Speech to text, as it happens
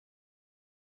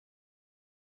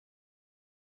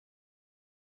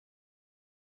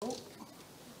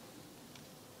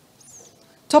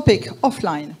Topic,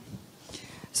 offline.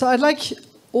 So I'd like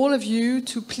all of you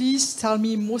to please tell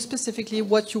me more specifically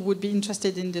what you would be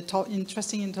interested in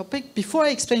interesting in the topic before I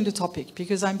explain the topic,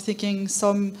 because I'm thinking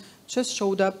some just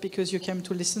showed up because you came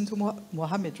to listen to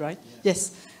Mohammed, right? Yeah.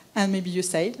 Yes, and maybe you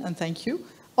stayed, and thank you.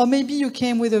 Or maybe you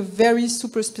came with a very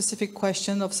super specific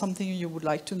question of something you would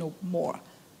like to know more.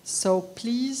 So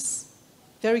please,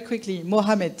 very quickly,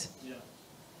 Mohammed.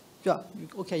 Yeah,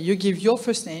 okay, you give your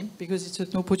first name because it's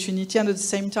an opportunity, and at the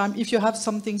same time, if you have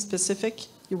something specific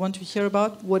you want to hear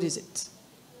about, what is it?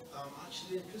 I'm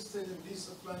actually interested in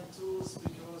these offline tools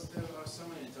because there are so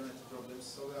many internet problems,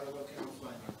 so we are working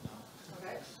offline right now.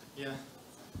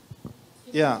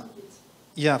 Okay.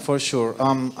 Yeah, for sure.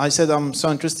 I said I'm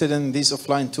so interested in these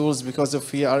offline tools because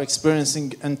if we are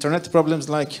experiencing internet problems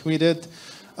like we did,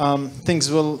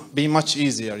 things will be much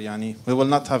easier, yani. We will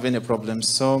not have any problems.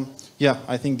 So, yeah,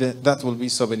 I think that will be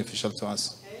so beneficial to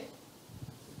us.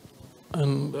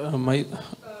 And my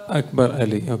Akbar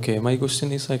Ali. Okay, my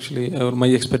question is actually, or my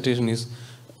expectation is,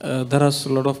 there are a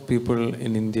lot of people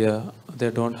in India,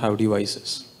 they don't have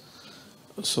devices.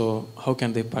 So how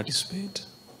can they participate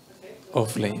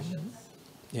offline?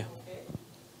 Yeah.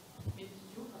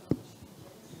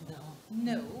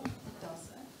 No, it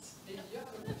doesn't. Maybe you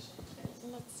have a question.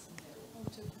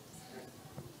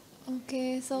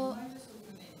 Okay, so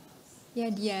yeah,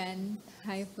 Diane.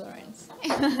 Hi, Florence.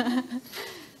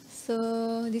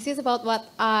 So this is about what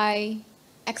I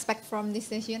expect from this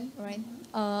session, right?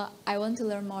 I want to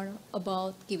learn more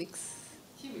about Kiwix.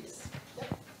 Kiwix.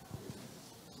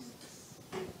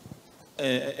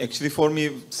 Actually, for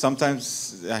me,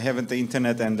 sometimes I haven't the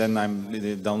internet, and then I'm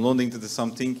downloading to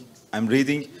something, I'm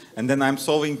reading, and then I'm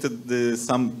solving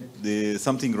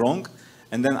something wrong,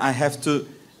 and then I have to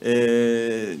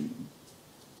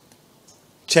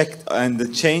check and the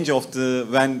change of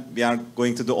when we are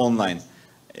going to the online.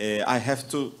 I have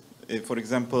to, for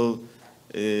example,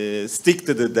 stick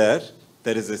to there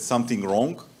is something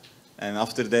wrong, and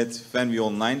after that, when we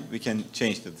online, we can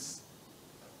change this.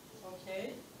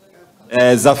 Okay.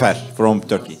 Zafer from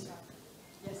Turkey.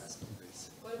 Yes.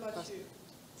 What about you?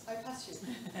 I pass you.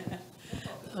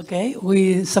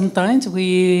 Okay. Sometimes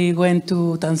we went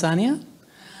to Tanzania.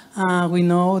 We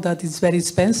know that it's very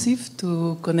expensive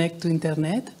to connect to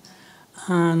internet.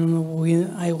 And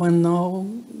I want to know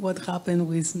what happened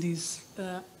with this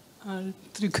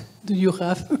trick. Do you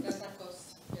have?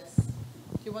 Yes.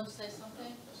 Do you want to say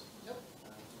something? Nope.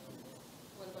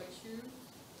 What about you?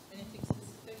 Anything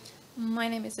specific? My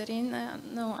name is Erin.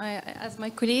 No, as my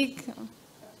colleague.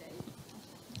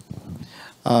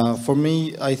 Okay. For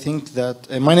me, I think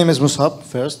that my name is Musab.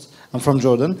 First, I'm from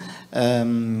Jordan.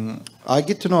 I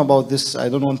get to know about this. I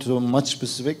don't want to do much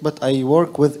specific, but I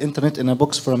work with internet in a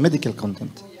box for a medical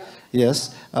content. Oh, yeah?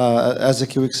 Yes, as a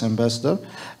QX ambassador.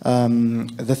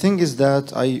 The thing is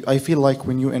that I feel like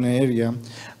when you're in an area,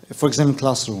 for example,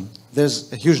 classroom,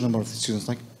 there's a huge number of students,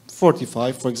 like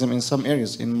 45, for example, in some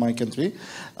areas in my country.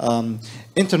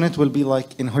 Internet will be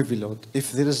like in heavy load.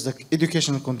 If there is the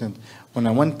educational content on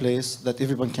a one place that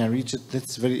everyone can reach it,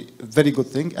 that's very good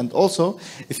thing. And also,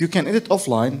 if you can edit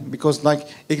offline, because like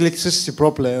electricity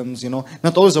problems,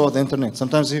 not always about the internet.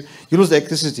 Sometimes you lose the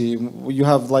electricity, you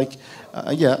have like,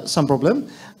 some problem.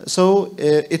 So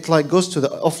it like goes to the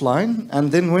offline,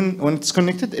 and then when it's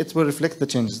connected, it will reflect the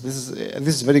changes. This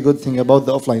is a very good thing about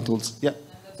the offline tools. Yeah.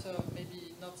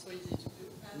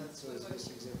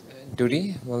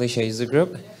 Dudi, Malaysia User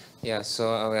Group. Yeah,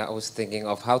 so I was thinking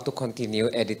of how to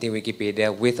continue editing Wikipedia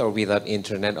with or without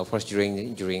internet. Of course,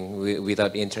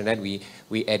 without internet, we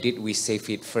edit, we save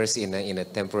it first in a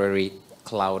temporary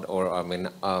cloud or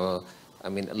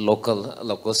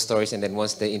local storage, and then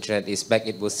once the internet is back,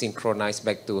 it will synchronize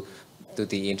back to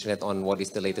the internet on what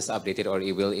is the latest updated, or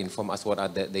it will inform us what are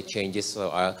the changes. So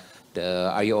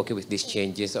are you okay with these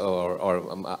changes,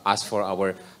 or ask for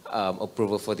our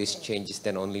approval for these changes,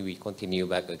 then only we continue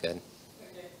back again.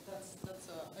 Okay, that's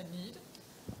a need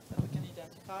that we can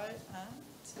identify, and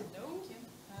no,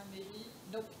 and maybe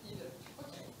nope either.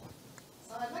 Okay,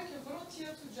 so I'd like a volunteer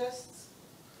to just,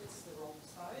 it's the wrong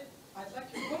side, I'd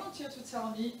like a volunteer to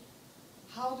tell me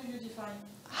how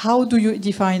do you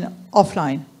define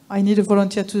offline? I need a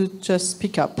volunteer to just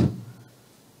speak up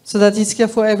so that it's clear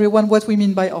for everyone what we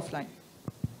mean by offline.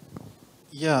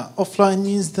 Yeah, offline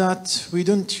means that we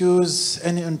don't use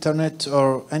any internet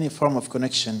or any form of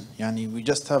connection. Yani, we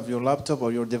just have your laptop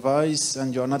or your device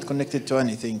and you're not connected to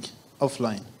anything.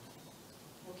 Offline.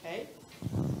 Okay.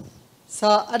 So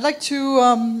I'd like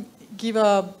to give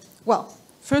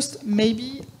first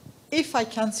maybe if I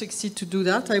can succeed to do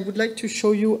that, I would like to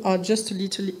show you just a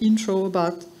little intro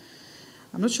about,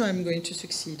 I'm not sure I'm going to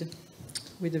succeed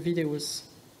with the videos.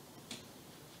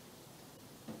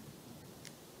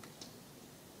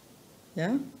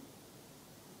 Yeah?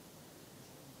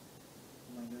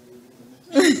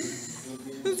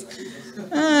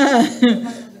 Ah.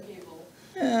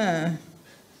 Yeah.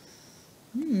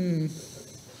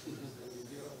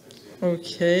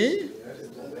 Okay.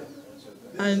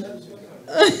 And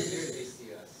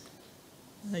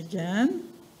again.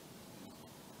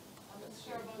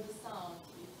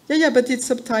 Yeah, but it's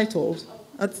subtitled.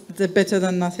 That's better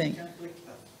than nothing.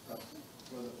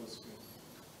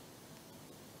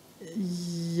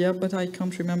 Yeah, but I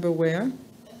can't remember where.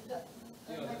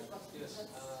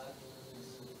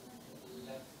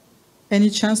 Any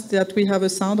chance that we have a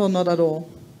sound or not at all?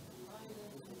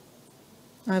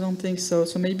 I don't think so.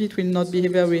 So maybe it will not be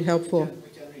very helpful.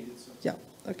 Yeah,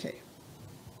 okay.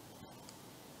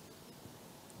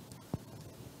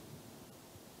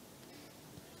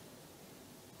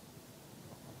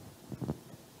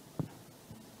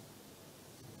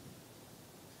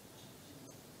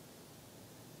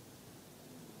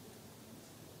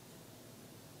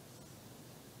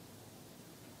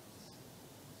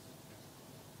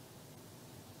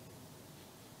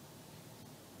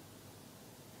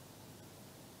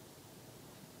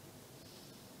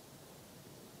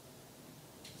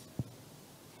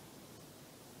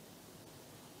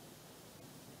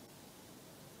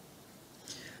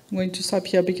 I'm going to stop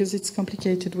here because it's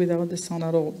complicated without the sound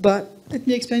at all. But let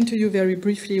me explain to you very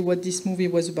briefly what this movie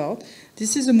was about.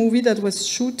 This is a movie that was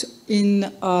shot in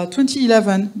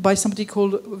 2011 by somebody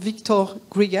called Victor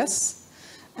Grigas.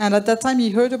 And at that time, he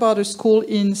heard about a school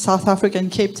in South Africa, in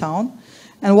Cape Town.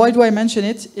 And why do I mention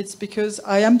it? It's because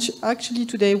I am actually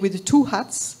today with two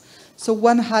hats. So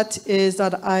one hat is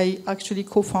that I actually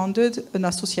co-founded an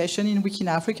association in Wiki in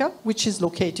Africa, which is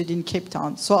located in Cape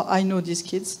Town. So I know these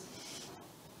kids.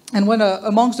 And when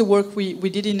amongst the work we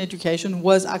did in education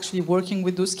was actually working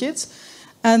with those kids.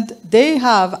 And they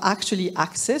have actually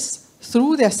access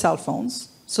through their cell phones.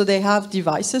 So they have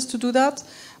devices to do that.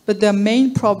 But their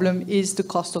main problem is the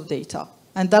cost of data.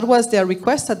 And that was their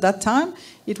request at that time.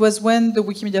 It was when the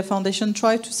Wikimedia Foundation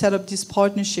tried to set up this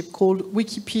partnership called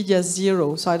Wikipedia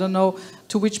Zero. So I don't know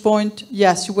to which point,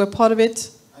 yes, you were part of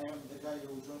it.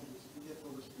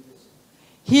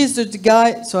 He's the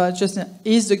guy, so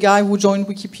he's the guy who joined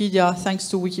Wikipedia thanks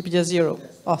to Wikipedia Zero,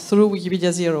 or through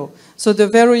Wikipedia Zero. So the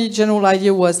very general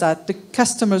idea was that the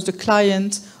customers, the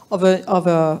client of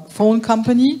a phone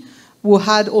company who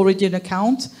had already an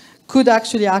account could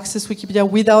actually access Wikipedia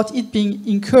without it being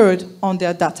incurred on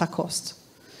their data cost.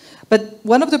 But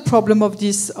one of the problems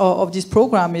of this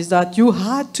program is that you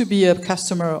had to be a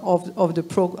customer of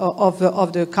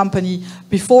the company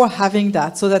before having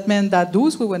that. So that meant that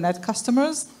those who were not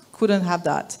customers couldn't have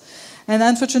that. And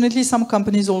unfortunately, some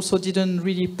companies also didn't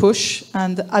really push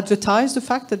and advertise the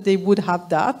fact that they would have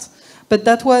that. But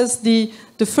that was the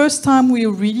first time we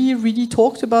really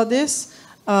talked about this.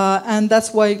 And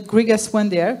that's why Grigas went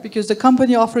there, because the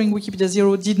company offering Wikipedia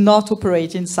Zero did not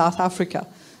operate in South Africa.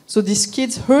 So these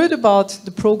kids heard about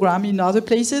the program in other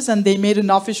places, and they made an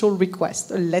official request,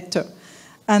 a letter.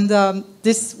 And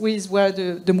this is where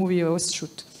the movie was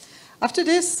shot. After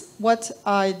this, what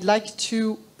I'd like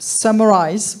to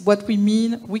summarize what we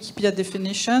mean Wikipedia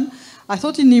definition. I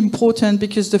thought it important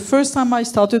because the first time I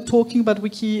started talking about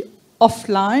Wiki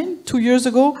offline 2 years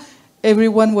ago,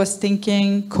 everyone was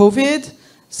thinking COVID.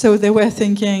 So they were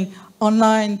thinking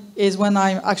online is when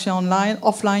I'm actually online,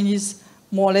 offline is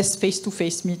more or less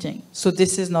face-to-face meeting. So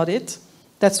this is not it.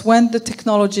 That's when the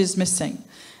technology is missing.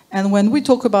 And when we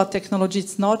talk about technology,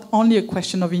 it's not only a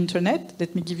question of internet.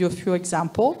 Let me give you a few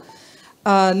examples.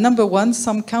 Number one,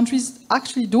 some countries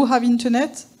actually do have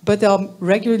internet, but they are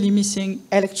regularly missing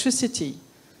electricity.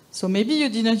 So maybe you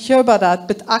didn't hear about that,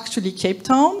 but actually Cape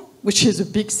Town, which is a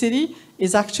big city,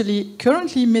 is actually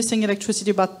currently missing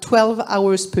electricity about 12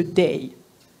 hours per day.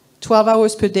 12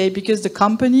 hours per day, because the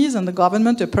companies and the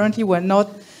government apparently were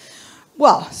not,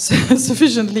 well,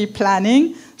 sufficiently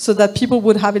planning so that people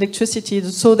would have electricity.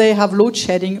 So they have load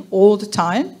shedding all the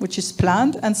time, which is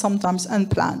planned and sometimes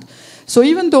unplanned. So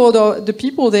even though the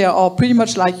people there are pretty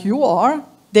much like you are,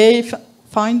 they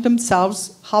find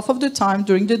themselves half of the time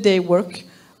during the day work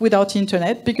without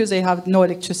internet because they have no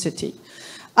electricity.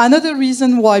 Another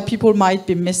reason why people might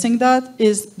be missing that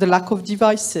is the lack of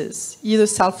devices, either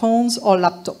cell phones or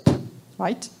laptop,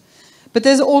 right? But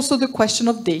there's also the question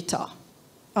of data.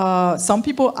 Some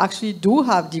people actually do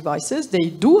have devices, they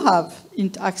do have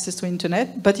access to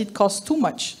internet, but it costs too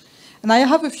much. And I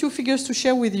have a few figures to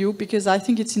share with you because I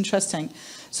think it's interesting.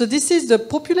 So this is the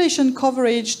population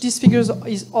coverage. These figures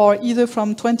are either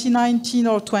from 2019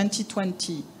 or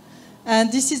 2020.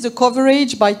 And this is the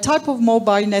coverage by type of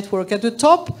mobile network. At the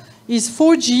top is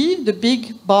 4G, the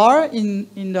big bar in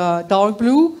the dark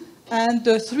blue. and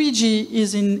the 3G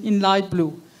is in light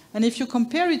blue. And if you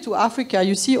compare it to Africa,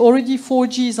 you see already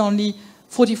 4G is only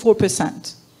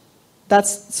 44%.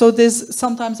 So there's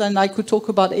sometimes, and I could talk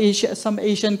about Asia, some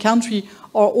Asian country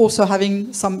are also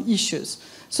having some issues.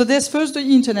 So there's first the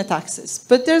internet access,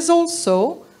 but there's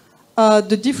also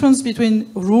the difference between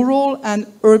rural and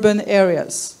urban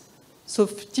areas. So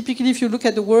typically, if you look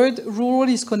at the word, rural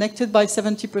is connected by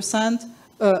 70%,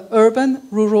 urban,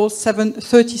 rural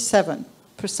 37%.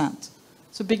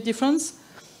 It's a big difference.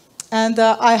 And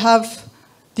I have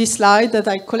this slide that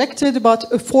I collected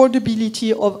about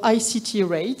affordability of ICT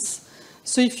rates.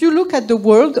 So if you look at the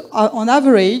world, on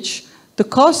average, the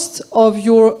cost of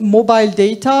your mobile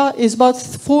data is about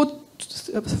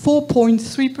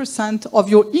 4.3% of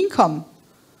your income.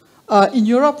 In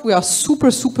Europe, we are super,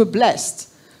 super blessed.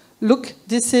 Look,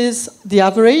 this is the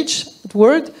average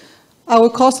word.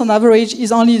 Our cost on average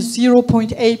is only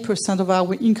 0.8% of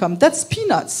our income. That's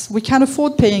peanuts. We can't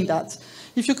afford paying that.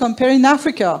 If you compare in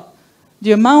Africa,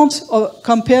 the amount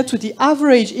compared to the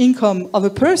average income of a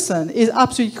person is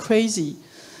absolutely crazy.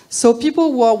 So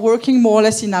people who are working more or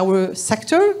less in our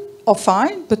sector are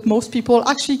fine, but most people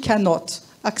actually cannot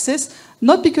access,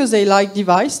 not because they like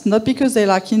device, not because they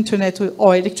like internet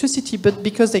or electricity, but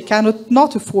because they cannot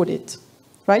not afford it,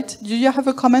 right? Do you have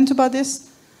a comment about this?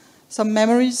 Some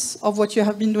memories of what you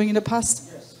have been doing in the past?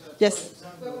 Yes.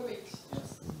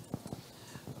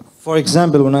 For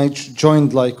example, when I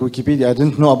joined like Wikipedia, I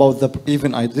didn't know about I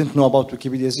didn't know about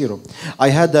Wikipedia Zero. I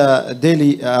had a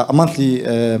monthly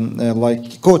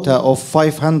like quota of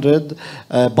 500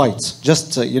 bytes,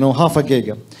 just half a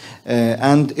giga,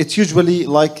 and it usually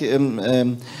like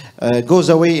goes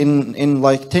away in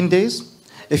like 10 days.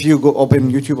 If you go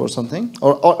open YouTube or something,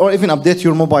 or even update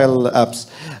your mobile apps.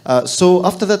 So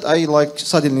after that, I like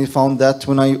suddenly found that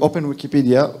when I open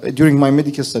Wikipedia during my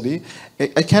medical study,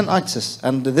 I can access.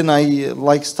 And then I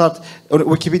like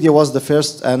Wikipedia was the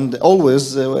first and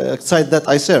always site that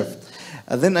I served.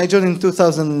 Then I joined in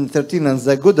 2013, and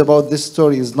the good about this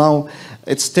story is now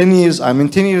it's 10 years. I'm in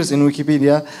 10 years in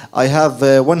Wikipedia. I have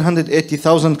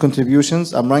 180,000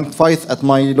 contributions. I'm ranked 5th at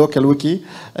my local wiki,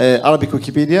 Arabic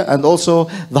Wikipedia, and also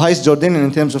the highest Jordanian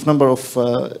in terms of number of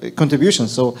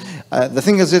contributions. So the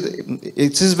thing is,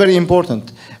 it is very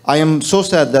important. I am so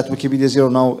sad that Wikipedia Zero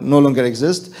now no longer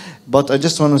exists, but I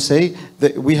just want to say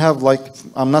that we have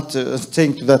I'm not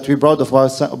saying that we're proud of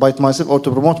about myself or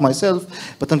to promote myself,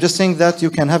 but I'm just saying that you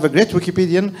can have a great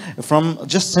Wikipedian from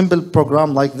just simple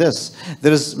program like this.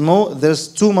 There's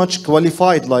too much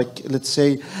qualified, like let's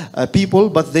say, people,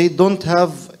 but they don't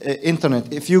have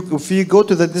internet. If you go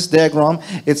to this diagram,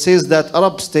 it says that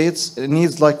Arab states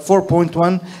needs like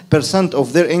 4.1%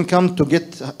 of their income to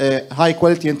get high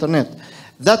quality internet.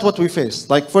 That's what we face.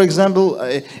 Like, for example,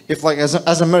 if like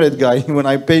as a married guy, when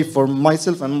I pay for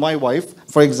myself and my wife,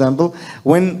 for example,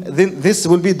 this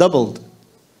will be doubled.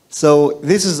 So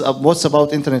this is what's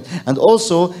about internet. And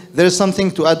also, there is something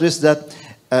to address that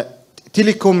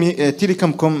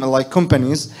telecom like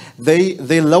companies,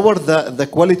 they lower the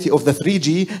quality of the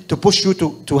 3G to push you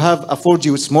to have a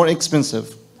 4G, which is more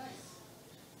expensive.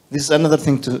 This is another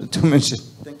thing to mention.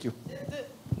 Thank you.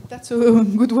 That's a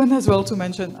good one as well to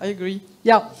mention. I agree.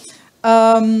 Yeah.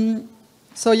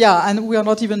 So yeah, and we are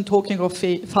not even talking of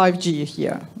 5G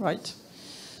here, right?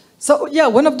 So yeah,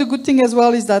 one of the good things as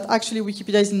well is that actually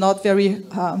Wikipedia is not very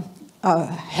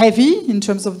heavy in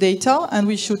terms of data, and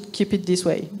we should keep it this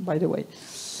way, by the way.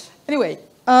 Anyway,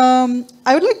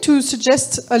 I would like to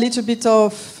suggest a little bit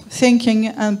of thinking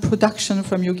and production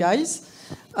from you guys.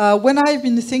 When I've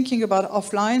been thinking about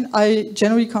offline, I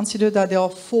generally consider that there are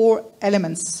 4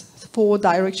 elements, 4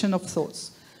 directions of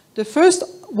thoughts. The first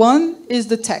one is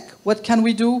the tech. What can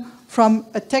we do from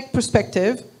a tech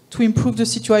perspective to improve the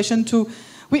situation?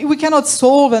 We cannot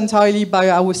solve entirely by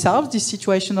ourselves this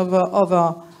situation of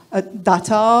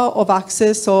data, of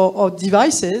access or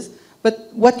devices, but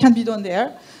what can be done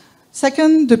there?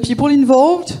 Second, the people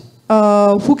involved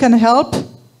who can help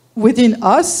within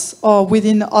us or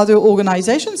within other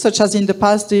organizations, such as in the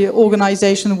past, the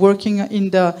organization working in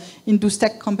the Indus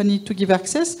Tech company to give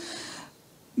access.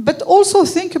 But also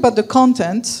think about the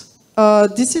content.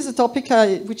 This is a topic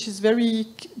which is very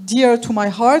dear to my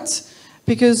heart,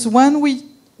 because when we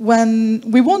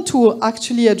want to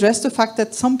actually address the fact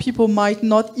that some people might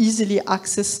not easily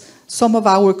access some of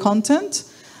our content,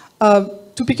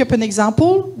 to pick up an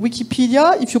example,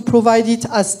 Wikipedia, if you provide it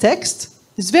as text,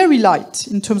 is very light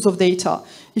in terms of data.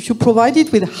 If you provide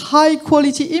it with high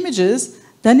quality images,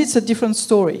 then it's a different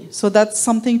story. So that's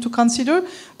something to consider,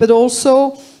 but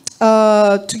also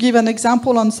to give an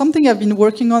example on something I've been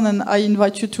working on and I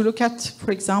invite you to look at,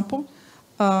 for example,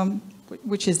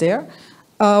 which is there.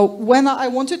 when I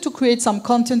wanted to create some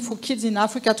content for kids in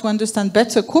Africa to understand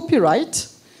better copyright,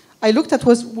 I looked at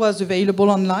what was available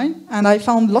online, and I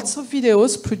found lots of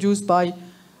videos produced by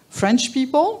French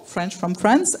people, French from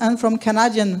France, and from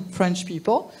Canadian French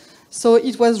people. So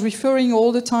it was referring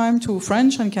all the time to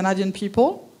French and Canadian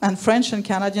people, and French and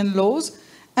Canadian laws,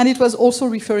 and it was also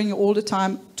referring all the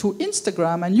time to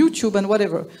Instagram and YouTube and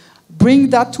whatever. Bring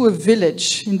that to a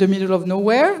village in the middle of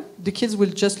nowhere, the kids will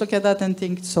just look at that and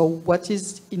think, so what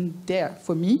is in there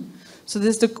for me? So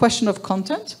there's the question of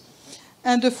content.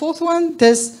 And the fourth one,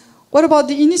 there's what about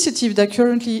the initiative that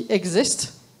currently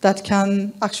exists that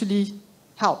can actually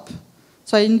help?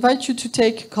 So I invite you to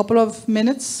take a couple of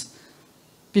minutes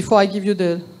before I give you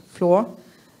the floor.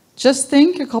 Just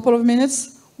think a couple of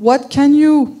minutes, what can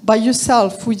you, by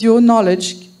yourself, with your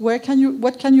knowledge, what can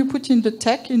you put in the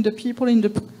tech, in the people, in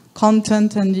the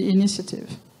content and the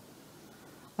initiative?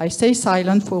 I stay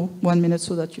silent for 1 minute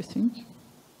so that you think.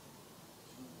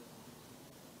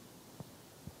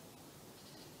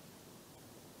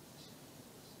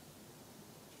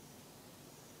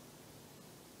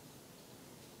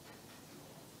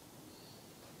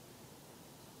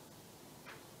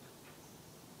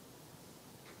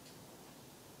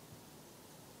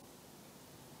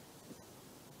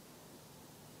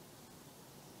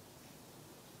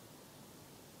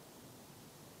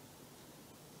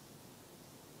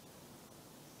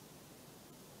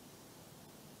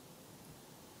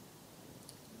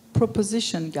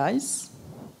 Proposition, guys.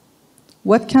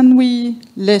 What can we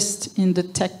list in the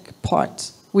tech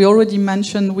part? We already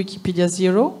mentioned Wikipedia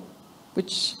Zero,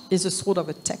 which is a sort of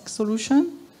a tech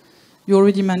solution. You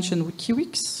already mentioned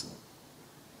WikiWix.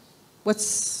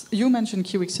 You mentioned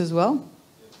KiWix as well.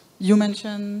 You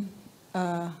mentioned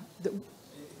the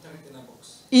Internet in a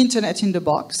box. Internet in the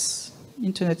box.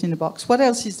 Internet in the box. What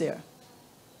else is there?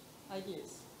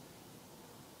 Ideas.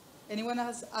 Anyone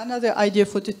has another idea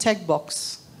for the tech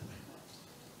box?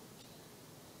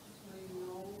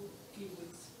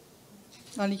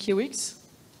 Only KiWix?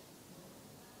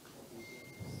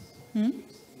 Hmm?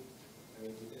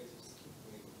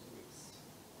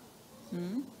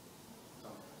 Hmm?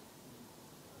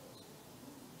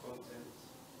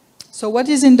 So what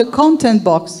is in the content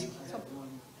box?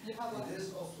 There's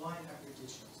offline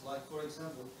applications. Like, for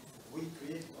example, we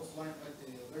create offline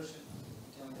version.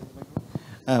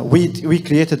 We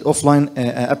created offline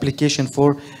application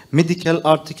for medical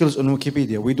articles on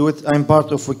Wikipedia. We do it. I'm part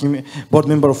of board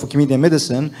member of Wikimedia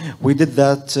Medicine. We did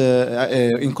that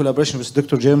in collaboration with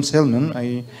Dr. James Hillman,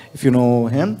 if you know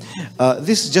him.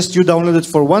 This is just you download it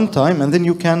for one time, and then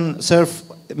you can serve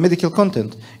medical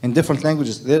content in different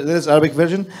languages. There's Arabic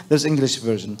version, there's English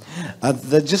version.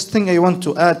 The just thing I want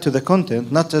to add to the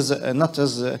content, not as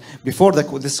before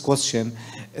this question,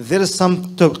 there is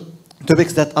some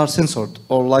topics that are censored,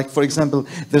 or like, for example,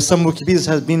 there's some Wikipedias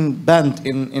have been banned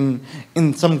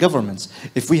in some governments.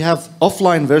 If we have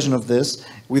offline version of this,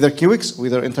 whether KiWix,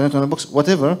 whether Internet on a Box,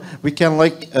 whatever, we can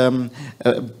like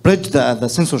bridge the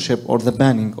censorship or the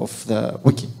banning of the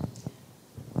wiki.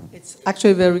 It's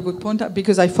actually a very good point,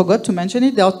 because I forgot to mention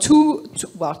it. There are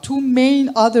two main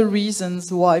other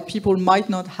reasons why people might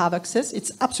not have access.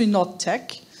 It's absolutely not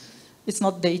tech, it's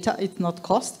not data, it's not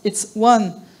cost. It's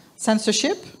one,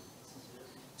 censorship.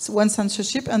 One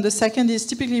censorship, and the second is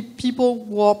typically people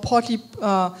who are partly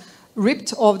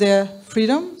ripped of their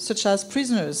freedom, such as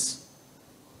prisoners.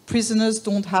 Prisoners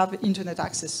don't have internet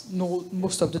access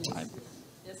most of the time.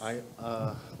 Yes?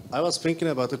 I was thinking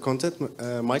about the content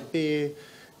might be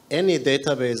any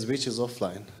database which is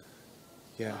offline.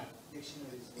 Yeah.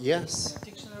 Dictionaries. Yes.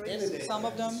 Dictionaries,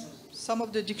 some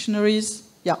of the dictionaries,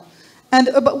 yeah. And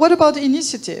what about the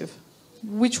initiative?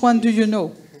 Which one do you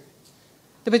know?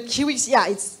 But KiWix,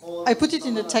 yeah, I put it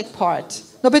in the tech part.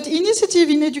 No, but initiative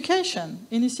in education.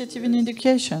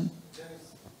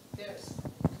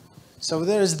 So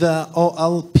there is the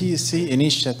OLPC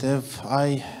initiative.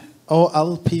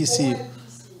 OLPC,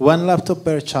 one laptop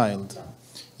per child.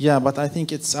 Yeah, but I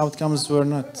think its outcomes were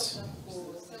not.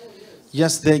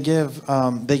 Yes, they gave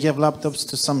laptops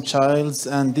to some childs,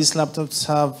 and these laptops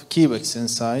have KiWix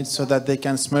inside, so that they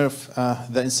can smurf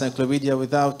the encyclopedia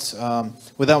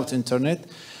without internet.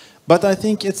 But I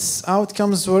think its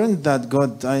outcomes weren't that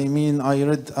good. I mean, I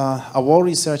read a war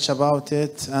research about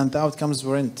it, and the outcomes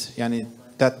weren't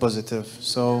that positive.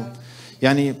 So,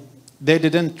 they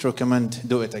didn't recommend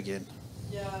do it again.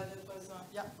 Yeah, that was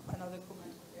another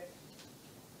comment.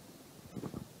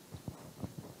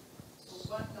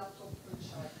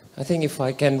 I think if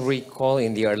I can recall,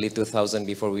 in the early 2000s,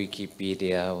 before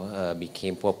Wikipedia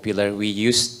became popular,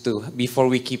 before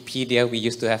Wikipedia, we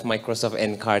used to have Microsoft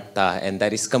Encarta, and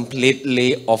that is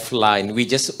completely offline. We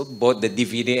just bought the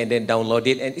DVD and then download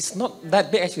it, and it's not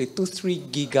that big actually, 2-3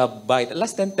 gigabyte,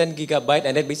 less than 10 gigabyte,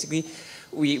 and then basically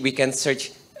we can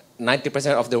search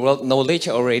 90% of the world knowledge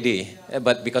already.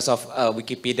 But because of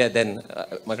Wikipedia, then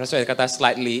Microsoft Encarta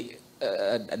slightly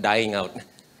dying out.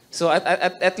 So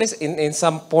at least in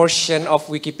some portion of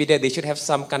Wikipedia, they should have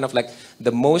some kind of like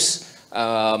the most,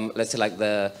 let's say like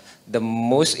the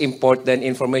most important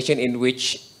information in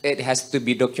which it has to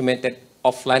be documented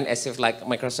offline, as if like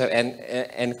Microsoft and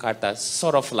Encarta,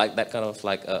 sort of like that kind of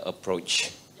like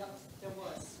approach. Yeah, there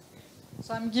was.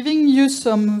 So I'm giving you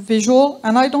some visual,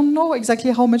 and I don't know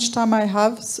exactly how much time I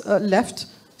have left.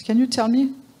 Can you tell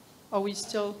me? Are we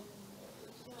still?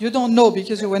 You don't know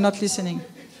because you were not listening.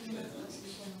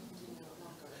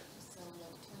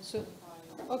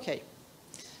 Okay,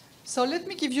 so let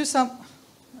me give you some,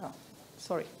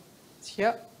 it's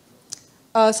here.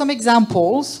 Some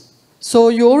examples. So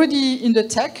you already, in the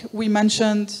tech, we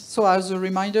mentioned, so as a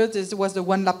reminder, there was the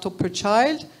one laptop per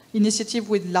child initiative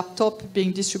with laptop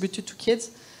being distributed to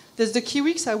kids. There's the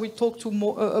Kiwix, I will talk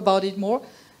about it more.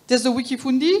 There's the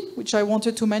Wikifundi, which I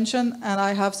wanted to mention, and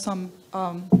I have some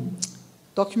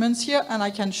documents here, and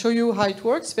I can show you how it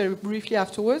works very briefly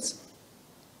afterwards.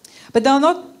 But there are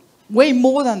not way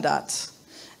more than that.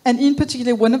 And in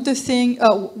particular, one of the things,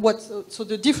 so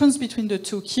the difference between the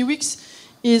two Kiwix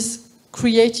is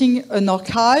creating an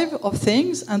archive of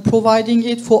things and providing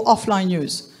it for offline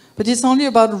use. But it's only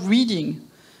about reading.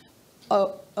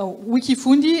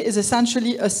 Wikifundi is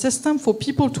essentially a system for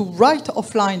people to write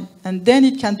offline, and then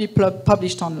it can be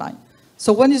published online.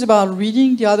 So one is about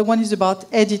reading, the other one is about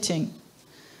editing.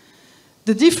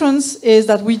 The difference is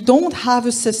that we don't have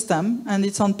a system, and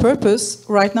it's on purpose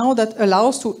right now, that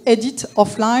allows to edit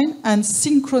offline and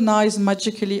synchronize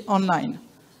magically online.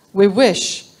 We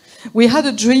wish. We had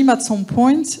a dream at some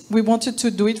point. We wanted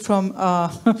to do it from,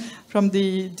 from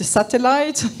the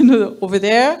satellite, over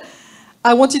there.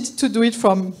 I wanted to do it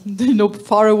from,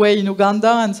 far away in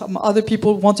Uganda, and some other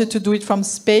people wanted to do it from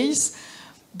space.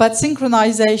 But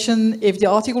synchronization, if the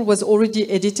article was already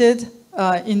edited,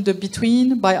 in the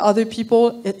between by other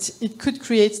people, it could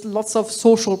create lots of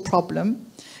social problem.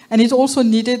 And it also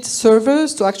needed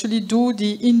servers to actually do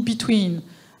the in-between,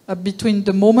 between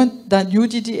the moment that you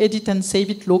did the edit and save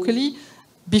it locally,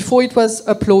 before it was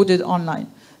uploaded online.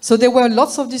 So there were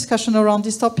lots of discussion around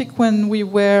this topic when we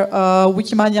were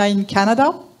Wikimania in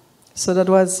Canada. So that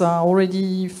was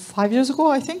already 5 years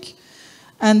ago, I think.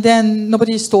 And then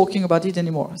nobody is talking about it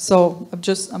anymore. So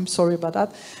I'm sorry about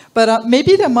that. But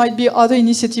maybe there might be other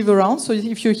initiatives around. So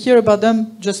if you hear about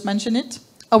them, just mention it.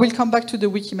 I will come back to the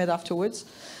Wikimed afterwards.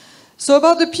 So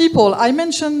about the people, I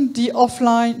mentioned the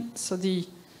offline. So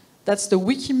that's the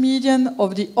Wikimedian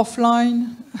of the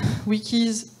offline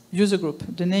wikis user group.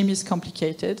 The name is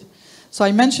complicated. So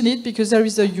I mention it because there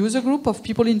is a user group of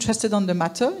people interested on the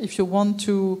matter. If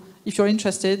you're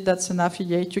interested, that's an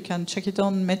affiliate. You can check it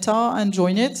on Meta and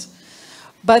join it.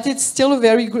 But it's still a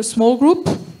very small group,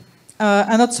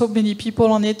 and not so many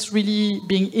people on it really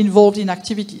being involved in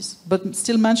activities, but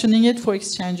still mentioning it for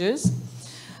exchanges.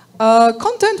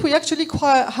 Content, we actually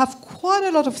have quite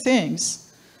a lot of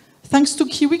things, thanks to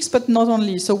Kiwix, but not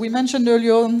only. So we mentioned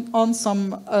earlier on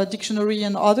some dictionary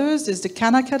and others. There's the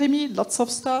Khan Academy, lots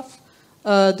of stuff.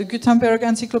 The Gutenberg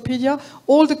Encyclopedia,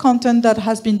 all the content that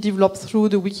has been developed through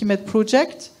the Wikimed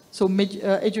project, so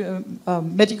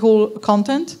medical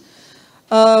content.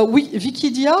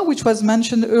 Wikidia, which was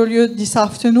mentioned earlier this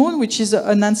afternoon, which is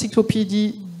an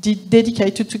encyclopedia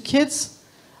dedicated to kids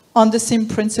on the same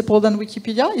principle than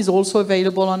Wikipedia, is also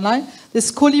available online.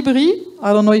 There's Colibri.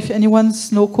 I don't know if anyone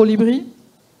knows Colibri.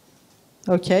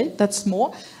 Okay, that's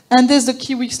more. And there's the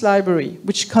Kiwix library,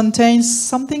 which contains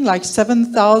something like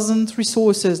 7,000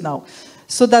 resources now.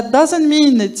 So that doesn't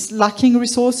mean it's lacking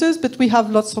resources, but we have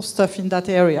lots of stuff in that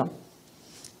area.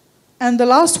 And the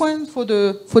last one for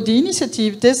the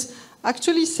initiative, there's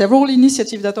actually several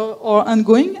initiatives that are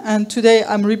ongoing, and today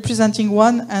I'm representing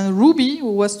one, and Ruby,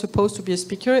 who was supposed to be a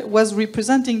speaker, was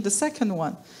representing the second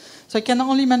one. So I can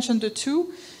only mention the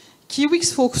two.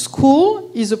 Kiwix for School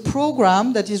is a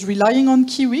program that is relying on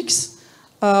Kiwix,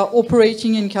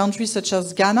 operating in countries such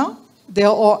as Ghana. There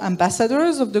are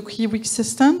ambassadors of the Kiwix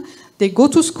system. They go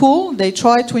to school, they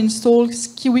try to install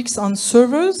Kiwix on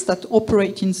servers that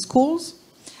operate in schools,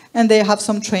 and they have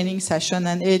some training session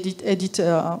and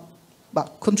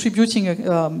contributing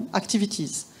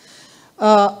activities.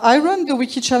 I run the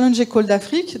Wiki Challenge École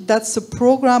d'Afrique. That's a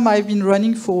program I've been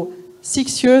running for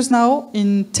 6 years now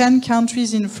in 10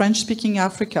 countries in French-speaking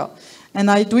Africa. And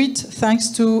I do it thanks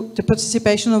to the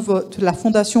participation of to La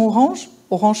Fondation Orange,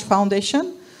 Orange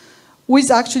Foundation, who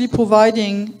is actually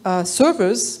providing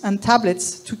servers and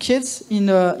tablets to kids in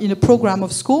a program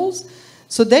of schools.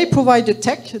 So they provide the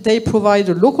tech, they provide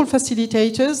the local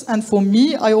facilitators, and for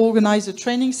me, I organize a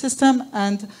training system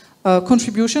and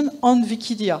contribution on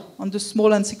Wikidia, on the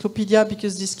small encyclopedia,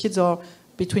 because these kids are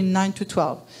between 9 to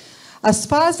 12. As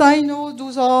far as I know,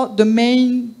 those are the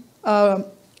main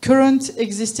current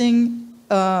existing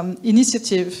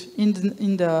initiative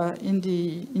in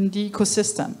the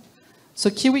ecosystem. So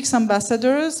Kiwix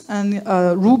ambassadors and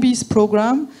Ruby's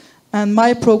program and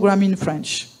my program in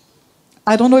French.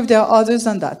 I don't know if there are others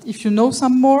than that. If you know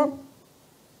some more,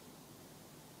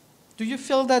 do you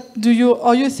feel that,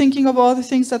 are you thinking of other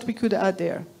things that we could add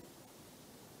there?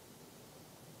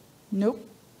 No?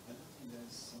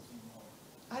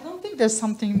 I don't think there's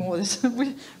something more. It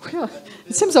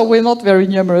seems that we're not very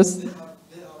numerous. They are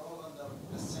all under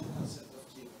the same concept of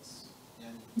Kiwix.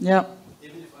 Yeah.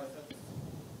 Even if I thought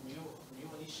new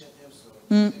initiatives or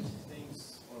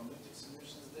things or new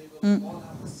solutions, they will all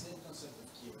have the same concept of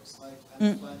Kiwix, like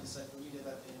an offline encyclopedia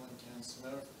that anyone can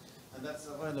smurf, and that's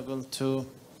available to.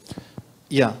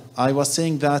 Yeah, I was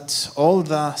saying that all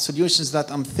the solutions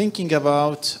that I'm thinking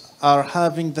about are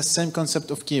having the same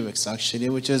concept of Kiwix, actually,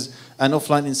 which is an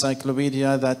offline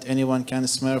encyclopedia that anyone can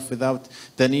smurf without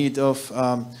the need of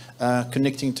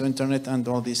connecting to internet and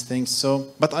all these things. So,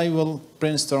 but I will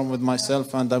brainstorm with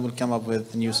myself and I will come up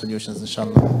with new solutions,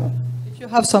 inshallah. If you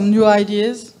have some new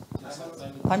ideas,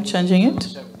 I'm changing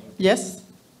it. Yes,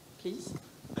 please.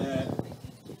 I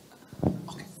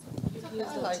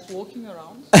like walking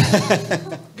around.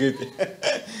 Good.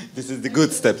 This is the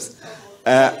good steps.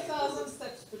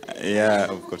 Yeah,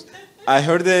 of course. I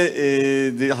heard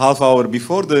the half hour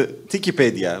before the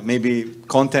Wikipedia. Maybe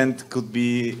content could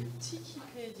be.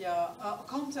 Wikipedia,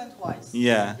 content-wise.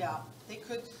 Yeah. Yeah, they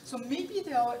could. So maybe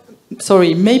they are.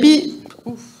 Sorry, maybe.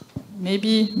 Oof,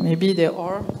 maybe they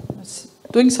are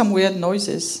doing some weird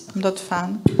noises. I'm not a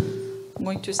fan. I'm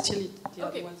going to steal it. The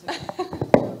other ones again.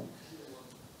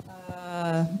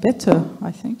 Better,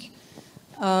 I think.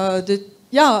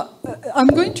 I'm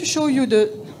going to show you the.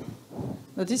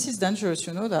 No, this is dangerous,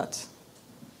 you know that.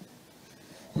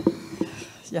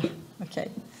 Yeah, okay.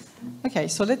 Okay,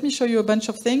 so let me show you a bunch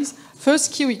of things.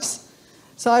 First, Kiwix.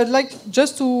 So I'd like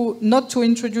just not to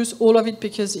introduce all of it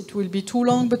because it will be too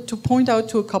long, but to point out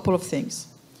to a couple of things.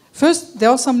 First, there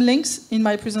are some links in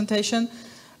my presentation.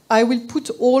 I will put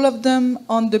all of them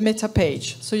on the meta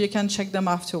page, so you can check them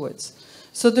afterwards.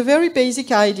 So the very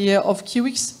basic idea of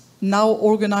Kiwix, now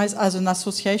organized as an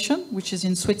association, which is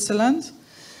in Switzerland,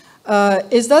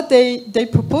 is that they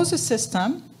propose a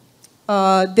system.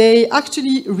 They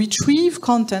actually retrieve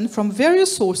content from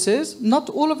various sources. Not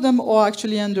all of them are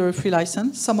actually under a free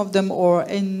license. Some of them are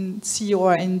NC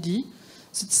or ND.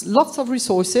 So it's lots of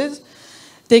resources.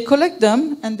 They collect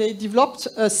them and they developed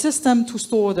a system to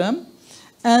store them.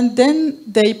 And then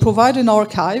they provide an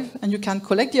archive, and you can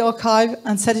collect the archive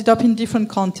and set it up in different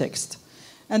contexts.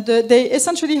 And they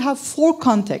essentially have 4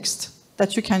 contexts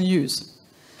that you can use.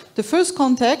 The first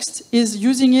context is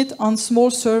using it on small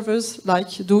servers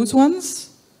like those ones,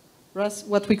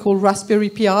 what we call Raspberry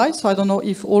Pi. So I don't know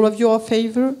if all of you are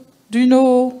favor. Do you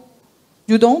know?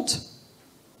 You don't?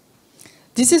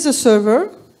 This is a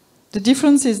server. The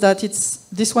difference is that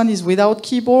this one is without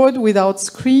keyboard, without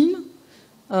screen,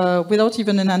 without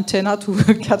even an antenna to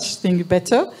catch things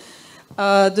better.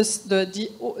 The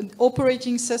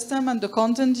operating system and the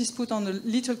content is put on a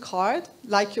little card,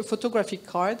 like a photographic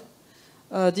card.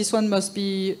 This one must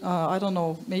be, I don't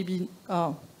know, maybe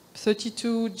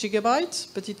 32 gigabytes,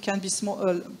 but it can be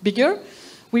bigger.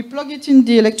 We plug it in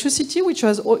the electricity,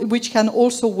 which can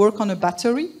also work on a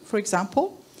battery, for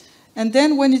example. And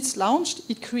then when it's launched,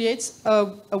 it creates a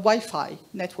Wi-Fi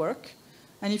network.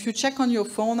 And if you check on your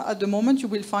phone at the moment, you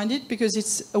will find it because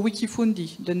it's a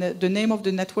Wikifundi. The name of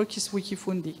the network is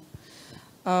Wikifundi.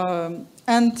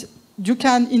 And you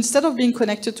can, instead of being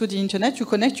connected to the internet, you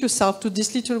connect yourself to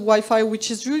this little Wi-Fi, which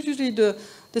is usually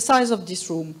the size of this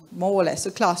room, more or less,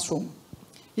 a classroom.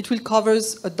 It will cover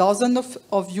a dozen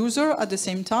of users at the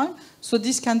same time, so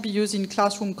this can be used in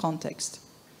classroom context.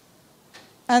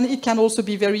 And it can also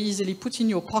be very easily put in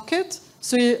your pocket.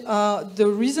 So the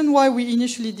reason why we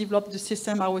initially developed the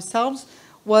system ourselves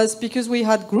was because we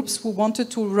had groups who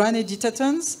wanted to run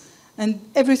editathons, and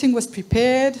everything was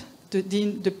prepared.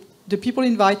 The people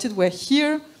invited were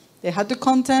here. They had the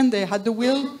content, they had the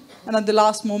will, and at the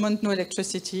last moment, no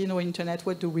electricity, no internet,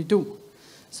 what do we do?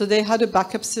 So they had a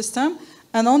backup system,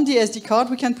 and on the SD card,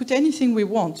 we can put anything we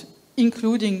want.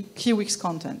 including Kiwix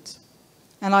content.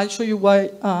 And I'll show you why,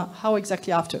 how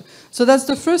exactly after. So that's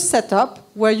the first setup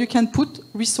where you can put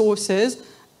resources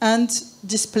and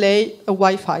display a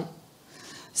Wi-Fi.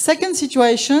 Second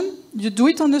situation, you do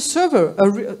it on a server,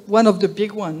 one of the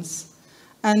big ones.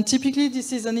 And typically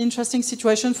this is an interesting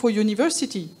situation for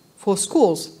university, for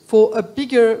schools, for a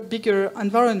bigger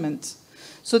environment.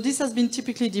 So this has been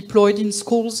typically deployed in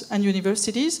schools and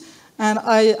universities. And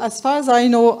as far as I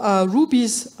know,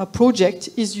 Ruby's project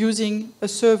is using a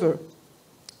server.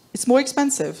 It's more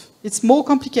expensive. It's more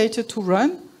complicated to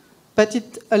run, but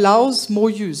it allows more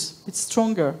use. It's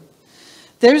stronger.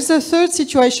 There is a third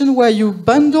situation where you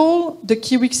bundle the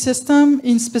Kiwix system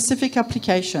in specific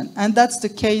application, and that's the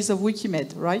case of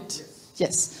Wikimed, right?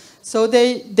 Yes. So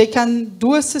they can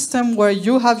do a system where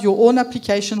you have your own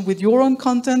application with your own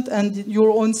content and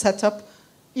your own setup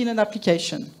in an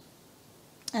application.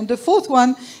 And the fourth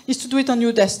one is to do it on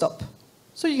your desktop.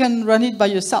 So you can run it by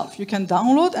yourself. You can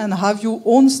download and have your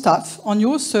own stuff on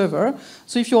your server.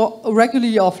 So if you're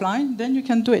regularly offline, then you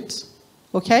can do it.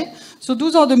 Okay? So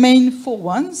those are the main 4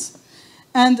 ones.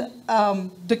 And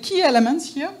the key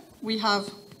elements here, we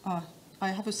have, I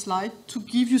have a slide to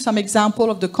give you some example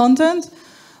of the content.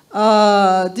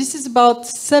 This is about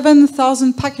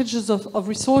 7,000 packages of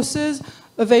resources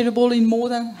available in more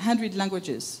than 100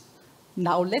 languages.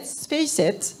 Now, let's face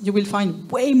it, you will find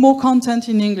way more content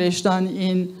in English than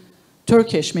in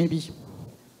Turkish, maybe.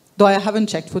 Though I haven't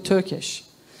checked for Turkish.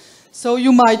 So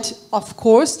you might, of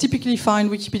course, typically find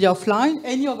Wikipedia offline,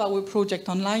 any of our projects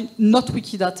online, not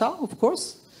Wikidata, of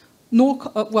course. No,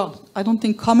 well, I don't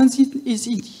think Commons is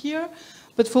in here,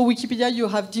 but for Wikipedia you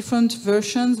have different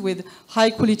versions with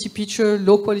high quality picture,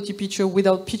 low quality picture,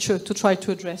 without picture to try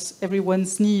to address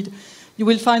everyone's need. You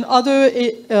will find other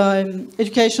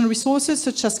education resources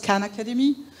such as Khan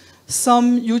Academy,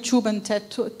 some YouTube and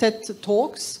TED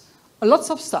Talks, lots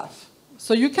of stuff.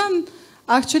 So you can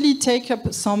actually take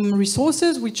up some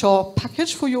resources which are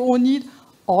packaged for your own need,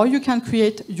 or you can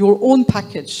create your own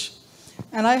package.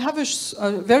 And I have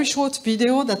a very short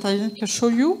video that I can show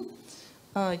you,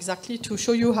 exactly to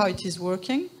show you how it is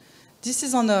working. This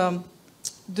is on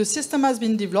the system has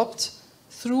been developed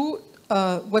through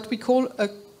what we call a,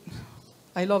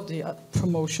 I love the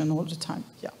promotion all the time,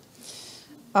 yeah.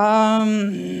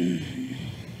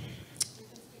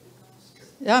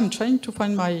 Yeah, I'm trying to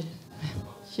find my,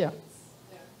 here,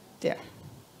 there.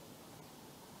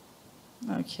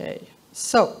 Okay,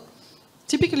 so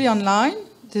typically online,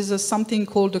 there's something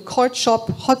called the card shop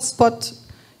hotspot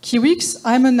Kiwix.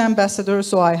 I'm an ambassador,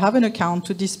 so I have an account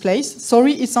to this place.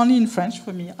 Sorry, it's only in French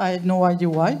for me. I have no idea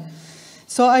why.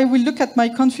 So I will look at my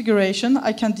configuration.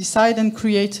 I can decide and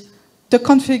create the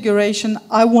configuration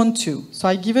I want to. So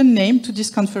I give a name to this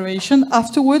configuration.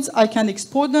 Afterwards, I can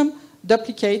export them,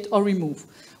 duplicate, or remove.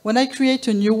 When I create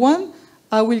a new one,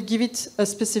 I will give it a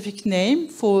specific name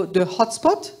for the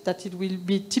hotspot, that it will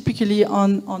be typically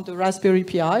on the Raspberry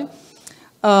Pi.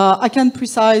 I can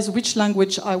precise which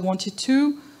language I want it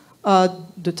to,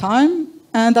 the time,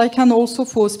 and I can also,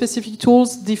 for specific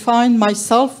tools, define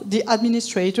myself, the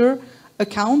administrator,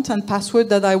 account and password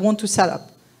that I want to set up.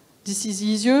 This is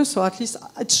easier, so at least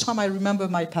each time I remember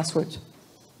my password.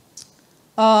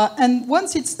 And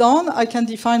once it's done, I can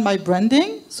define my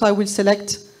branding. So I will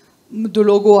select the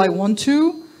logo I want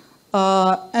to,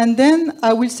 and then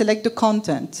I will select the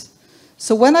content.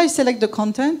 So when I select the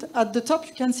content, at the top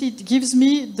you can see it gives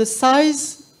me the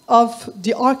size of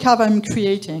the archive I'm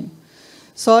creating.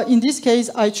 So in this case,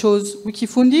 I chose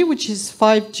Wikifundi, which is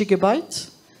 5 GB.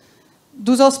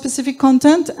 Those are specific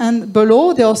content, and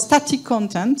below there are static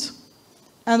content.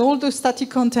 And all the static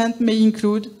content may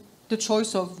include the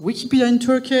choice of Wikipedia in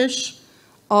Turkish,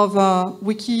 of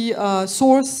wiki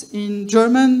source in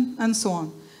German, and so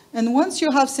on. And once you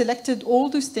have selected all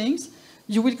those things,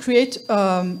 you will create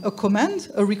a command,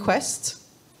 a request.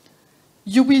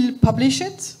 You will publish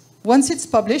it. Once it's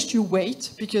published, you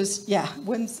wait, because yeah,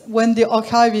 when the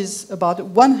archive is about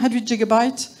 100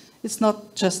 GB, it's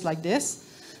not just like this.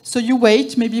 So you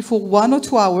wait maybe for 1 or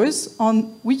 2 hours.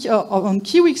 On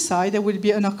Kiwix side, there will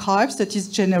be an archive that is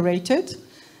generated.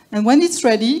 And when it's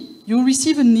ready, you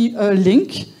receive a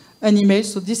link, an email.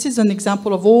 So this is an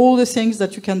example of all the things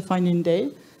that you can find in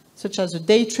day, such as a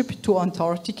day trip to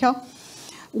Antarctica.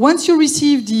 Once you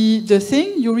receive the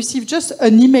thing, you receive just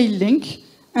an email link,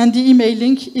 and the email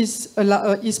link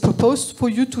is proposed for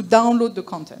you to download the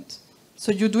content.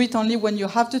 So you do it only when you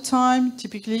have the time.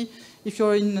 Typically, if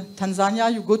you're in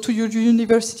Tanzania, you go to your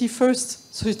university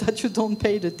first so that you don't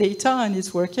pay the data and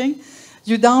it's working.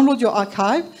 You download your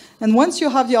archive, and once you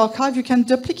have the archive, you can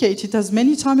duplicate it as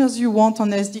many times as you want on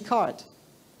SD card,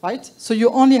 right? So you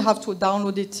only have to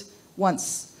download it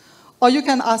once. Or you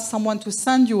can ask someone to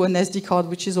send you an SD card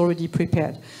which is already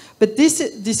prepared. But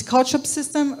this card shop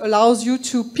system allows you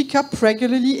to pick up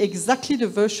regularly exactly the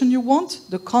version you want,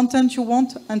 the content you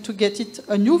want, and to get it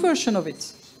a new version of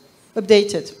it,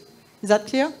 updated. Is that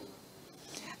clear?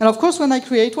 And of course, when I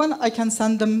create one, I can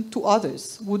send them to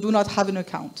others who do not have an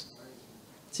account.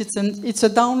 It's a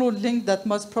download link that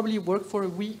must probably work for a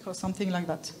week or something like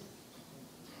that.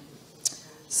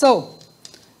 So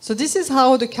this is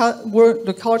how the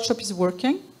card shop is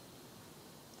working.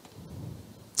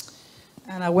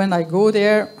 And when I go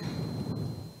there,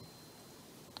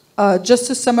 just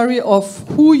a summary of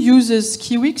who uses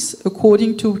KeyWix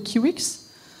according to KeyWix.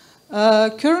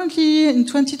 Currently, in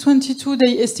 2022,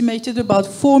 they estimated about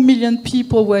 4 million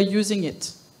people were using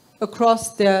it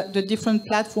across the different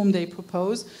platforms they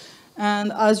propose.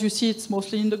 And as you see, it's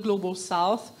mostly in the global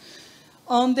south.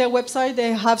 On their website,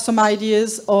 they have some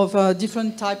ideas of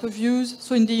different type of use.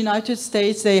 So in the United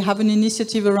States, they have an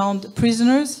initiative around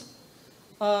prisoners.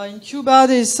 In Cuba,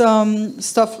 there's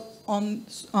stuff on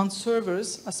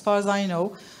servers, as far as I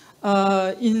know.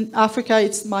 In Africa,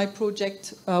 it's my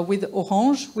project with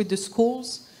Orange, with the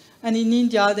schools. And in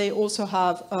India, they also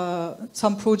have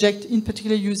some project, in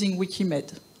particular using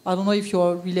Wikimed. I don't know if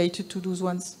you're related to those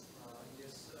ones.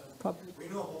 Yes, probably. We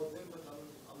know about them, but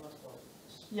I'm not part of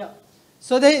this. Yeah.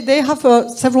 So they have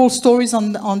several stories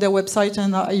on their website,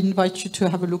 and I invite you to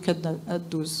have a look at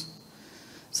those.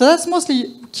 So that's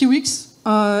mostly KeyWix.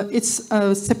 It's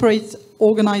a separate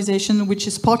organization which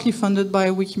is partly funded by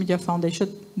Wikimedia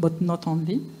Foundation, but not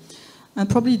only. And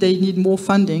probably they need more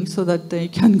funding so that they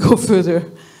can go further.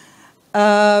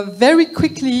 Very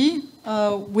quickly,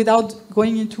 without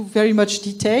going into very much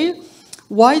detail,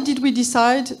 why did we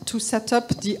decide to set up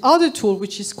the other tool,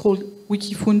 which is called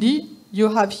Wikifundi? You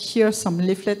have here some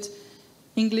leaflet,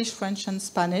 English, French, and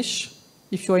Spanish,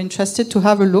 if you're interested to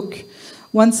have a look.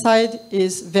 One side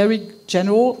is very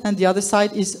general, and the other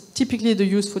side is typically the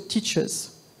use for teachers.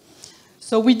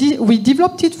 So we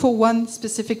developed it for one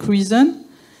specific reason.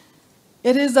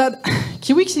 It is that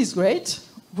KeyWix is great,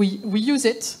 we use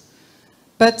it,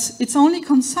 but it's only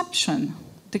consumption.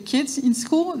 The kids in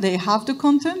school, they have the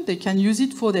content, they can use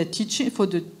it for their teaching, for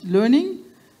the learning,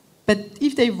 but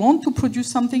if they want to produce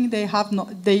something, they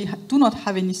do not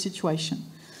have any situation.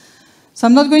 So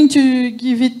I'm not going to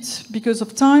give it because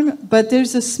of time, but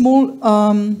there's a small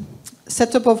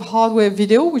setup of hardware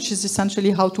video, which is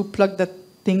essentially how to plug the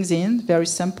things in, very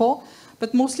simple.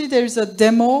 But mostly there is a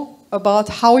demo about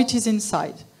how it is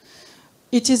inside.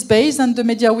 It is based on the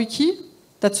MediaWiki.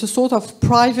 That's a sort of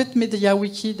private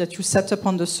MediaWiki that you set up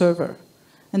on the server.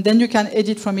 And then you can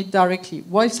edit from it directly.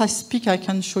 Whilst I speak, I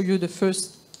can show you the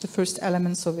first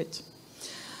elements of it.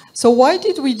 So why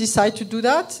did we decide to do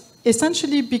that?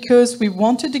 Essentially because we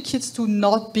wanted the kids to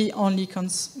not be only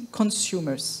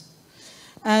consumers.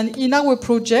 And in our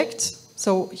project,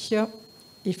 so here,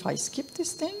 if I skip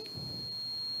this thing,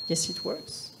 yes, it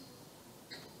works.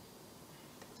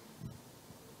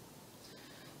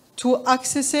 To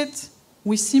access it,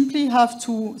 we simply have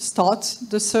to start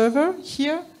the server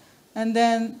here, and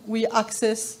then we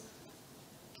access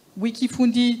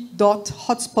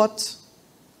wikifundi.hotspot,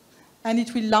 and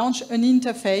it will launch an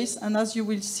interface. And as you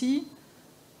will see,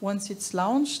 once it's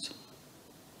launched,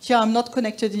 here I'm not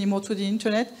connected anymore to the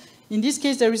internet. In this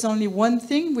case, there is only one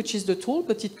thing, which is the tool,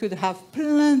 but it could have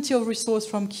plenty of resource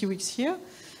from KeyWix here.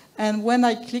 And when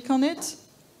I click on it,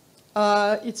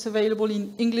 it's available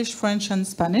in English, French, and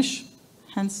Spanish,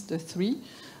 hence the 3.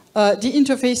 The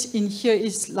interface in here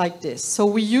is like this. So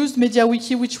we used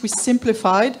MediaWiki, which we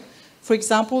simplified. For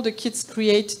example, the kids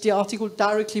create the article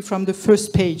directly from the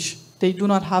first page. They do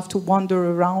not have to wander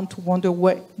around to wonder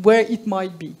where it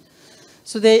might be.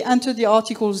 So they enter the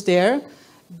articles there.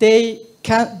 They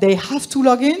have to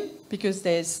log in because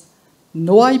there's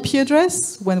no IP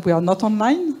address when we are not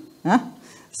online.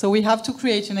 So we have to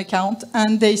create an account,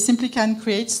 and they simply can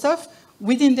create stuff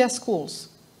within their schools.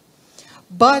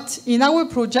 But in our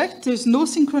project, there's no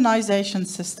synchronization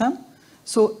system.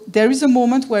 So there is a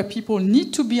moment where people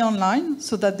need to be online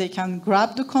so that they can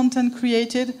grab the content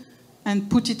created and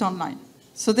put it online.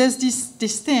 So there's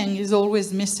this thing is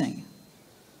always missing.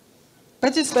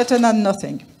 But it's better than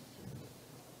nothing.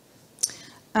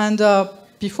 And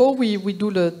before we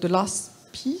do the last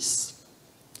piece,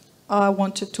 I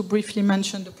wanted to briefly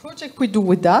mention the project we do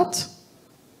with that.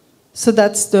 So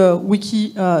that's the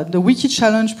Wiki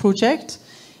Challenge project.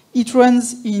 It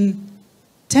runs in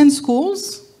 10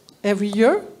 schools every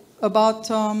year,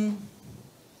 about, I'm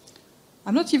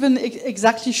not even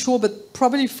exactly sure, but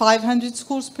probably 500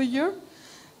 schools per year,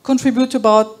 contribute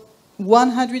about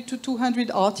 100 to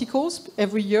 200 articles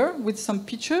every year with some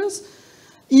pictures.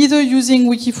 either using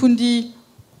Wikifundi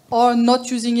or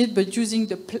not using it, but using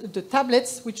the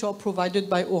tablets which are provided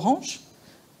by Orange,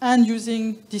 and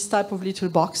using this type of little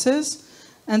boxes.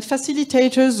 And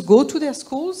facilitators go to their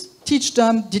schools, teach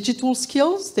them digital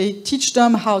skills, they teach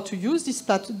them how to use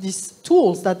these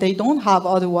tools that they don't have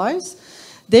otherwise.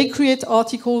 They create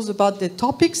articles about the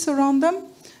topics around them,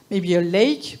 maybe a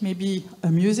lake, maybe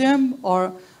a museum,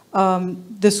 or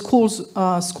the schools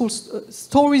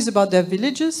stories about their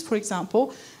villages, for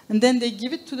example. And then they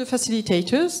give it to the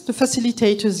facilitators. The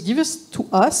facilitators give it to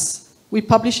us. We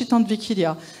publish it on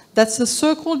Wikipedia. That's a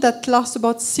circle that lasts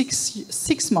about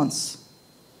six months.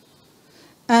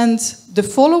 And the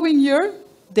following year,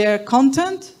 their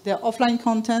content, their offline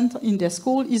content in their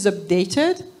school is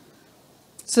updated.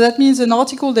 So that means an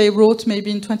article they wrote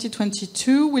maybe in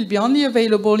 2022 will be only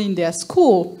available in their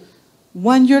school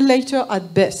 1 year later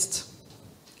at best.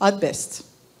 At best.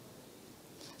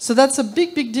 So that's a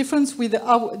big, big difference with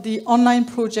the online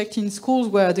project in schools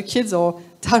where the kids are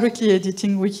directly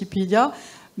editing Wikipedia,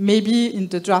 maybe in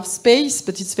the draft space,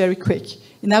 but it's very quick.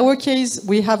 In our case,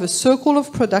 we have a circle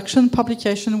of production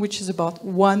publication, which is about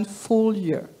 1 full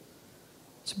year.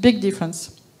 It's a big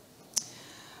difference.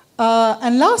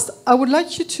 And last, I would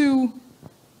like you to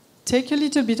take a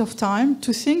little bit of time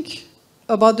to think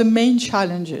about the main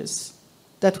challenges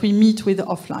that we meet with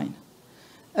offline.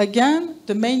 Again,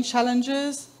 the main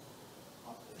challenges,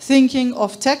 thinking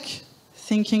of tech,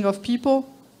 thinking of people,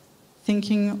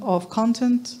 thinking of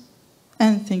content,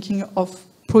 and thinking of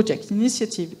project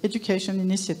initiative, education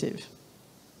initiative.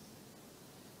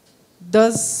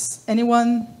 Is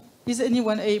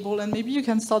anyone able, and maybe you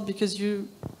can start because you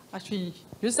actually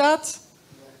use that.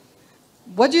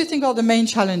 What do you think are the main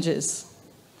challenges?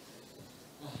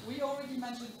 We already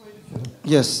mentioned quite a few.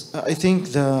 Yes, I think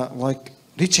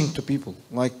reaching to people,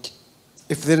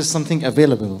 if there is something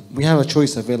available, we have a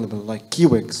choice available, like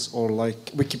Kiwix or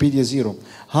like Wikipedia Zero.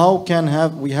 How can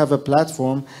we have a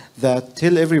platform that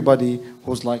tell everybody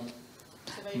who's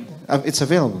it's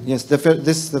available? Yes,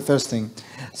 this is the first thing.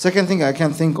 Second thing I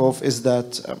can think of is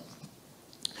that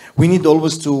we need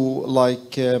always to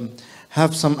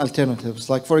have some alternatives.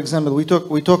 Like for example,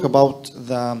 we talk about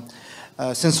the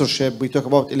censorship, we talk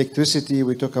about electricity,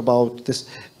 we talk about this.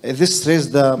 This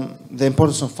raised the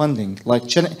importance of funding.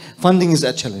 Funding is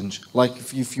a challenge.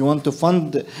 If you want to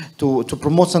fund to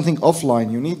promote something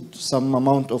offline, you need some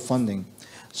amount of funding.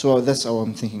 So that's how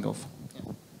I'm thinking of.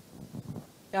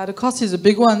 Yeah, the cost is a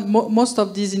big one. Most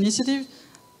of these initiatives,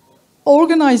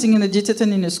 organizing an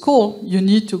editathon in a school, you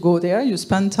need to go there, you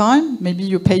spend time, maybe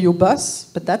you pay your bus,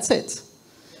 but that's it.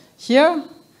 Here,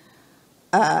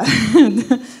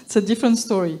 it's a different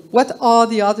story. What are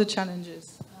the other challenges?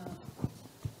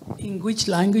 In which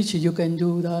language you can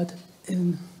do that?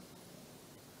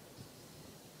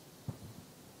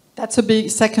 That's a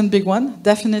second big one,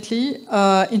 definitely.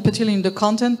 In particular in the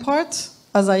content part,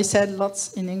 as I said,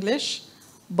 lots in English.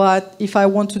 But if I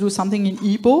want to do something in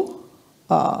Igbo,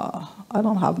 I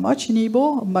don't have much in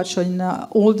Igbo, much in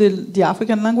all the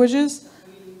African languages.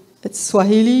 It's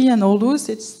Swahili and all those.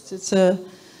 It's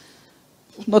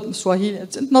not Swahili.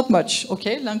 It's not much.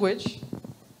 Okay, language.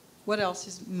 What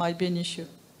else might be an issue?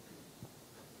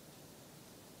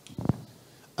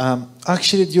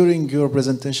 Actually, during your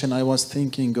presentation, I was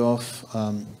thinking of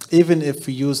even if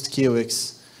we used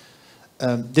Kiwix,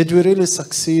 did we really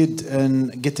succeed in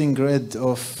getting rid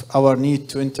of our need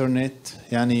to internet?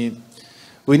 Yani,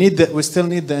 we still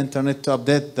need the internet to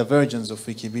update the versions of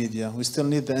Wikipedia. We still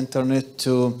need the internet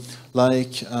to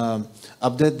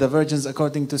update the versions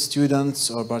according to students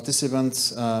or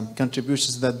participants'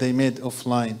 contributions that they made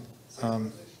offline.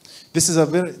 This is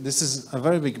a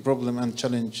very big problem and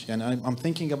challenge, and I'm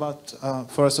thinking about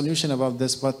for a solution about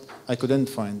this, but I couldn't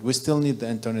find. We still need the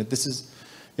internet. This is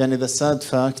the sad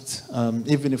fact.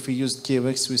 Even if we used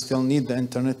Kiwix, we still need the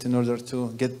internet in order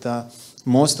to get the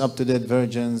most up-to-date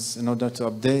versions, in order to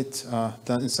update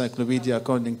the encyclopedia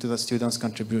according to the students'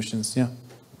 contributions. Yeah.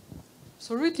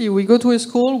 So really, we go to a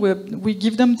school, we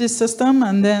give them this system,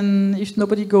 and then if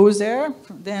nobody goes there,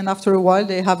 then after a while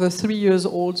they have a 3 years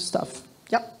old stuff.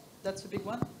 Yep, that's a big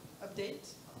one.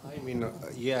 Update. I mean,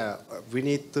 yeah, we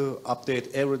need to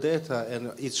update every data,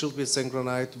 and it should be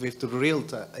synchronized with the real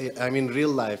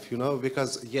life,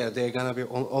 because yeah, they're gonna be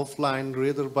on offline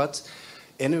reader, but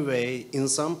anyway, in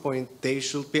some point they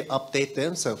should be update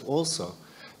themselves also.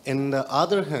 On the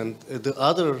other hand, the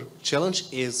other challenge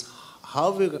is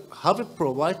how we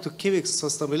provide to Kiwix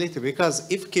sustainability, because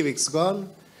if Kiwix gone,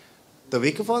 the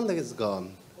Wikifund is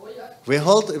gone. We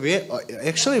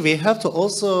have to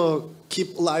also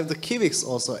keep alive the Kiwix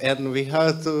also, and we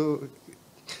have to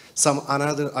some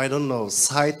another, I don't know,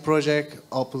 side project,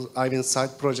 I mean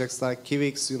side projects like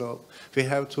Kiwix, you know, we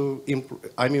have to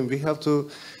we have to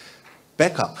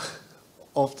back up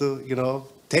of the, you know,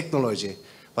 technology,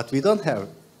 but we don't have.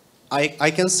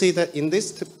 I can see that in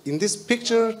this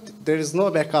picture there is no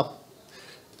backup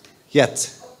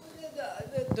yet.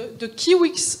 The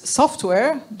Kiwix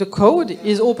software, the code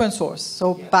is open source,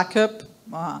 so backup.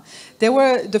 There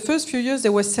were, the first few years,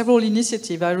 there were several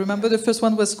initiatives. I remember the first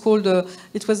one was called,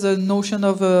 it was a notion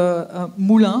of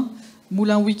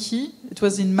EduWiki. It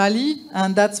was in Mali,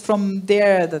 and that's from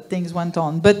there that things went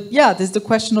on. But yeah, there's the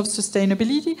question of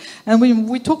sustainability. And when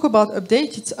we talk about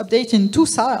update, it's update in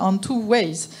on two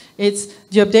ways. It's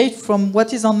the update from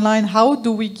what is online, how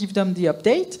do we give them the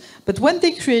update? But when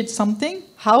they create something,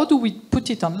 how do we put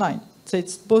it online? So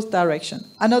it's both direction.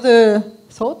 Another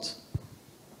thought?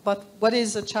 But what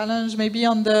is a challenge maybe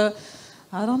on the,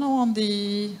 I don't know, on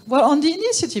the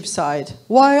initiative side?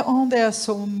 Why aren't there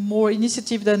so more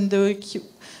initiative than the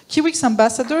Kiwix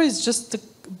ambassador is just a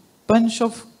bunch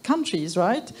of countries,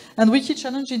 right? And Wiki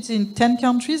Challenge is in 10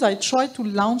 countries. I tried to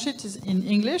launch it in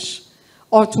English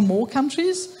or to more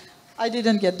countries. I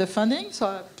didn't get the funding,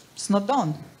 so it's not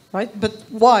done, right? But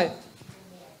why?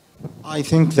 I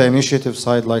think the initiative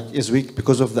side is weak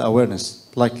because of the awareness.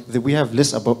 We have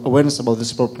less awareness about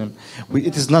this problem.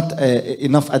 It is not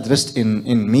enough addressed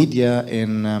in media,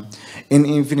 even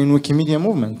in Wikimedia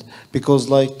movement. Because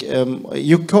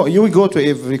you go to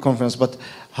every conference, but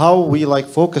how we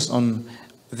focus on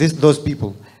those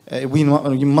people.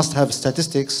 You must have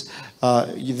statistics.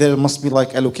 There must be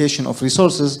allocation of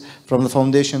resources from the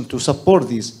foundation to support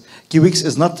these. Kiwix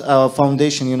is not a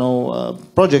foundation,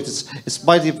 project. It's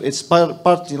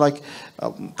partly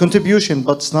contribution,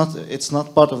 but it's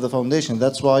not part of the foundation.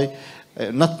 That's why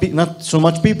not so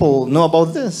much people know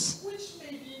about this. Which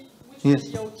may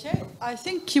be okay. I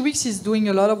think Kiwix is doing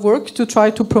a lot of work to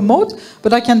try to promote,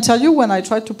 but I can tell you when I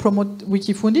tried to promote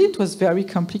Wikifundi, it was very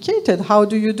complicated. How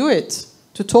do you do it?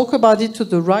 To talk about it to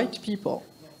the right people.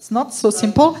 It's not so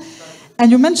simple.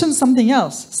 And you mentioned something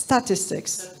else,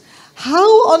 statistics. How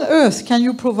on earth can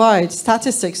you provide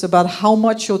statistics about how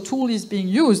much your tool is being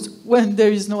used when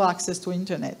there is no access to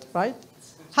internet, right?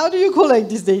 How do you collect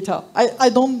this data? I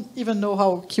don't even know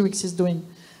how Kiwix is doing.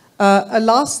 A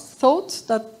last thought,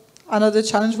 that another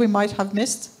challenge we might have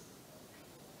missed?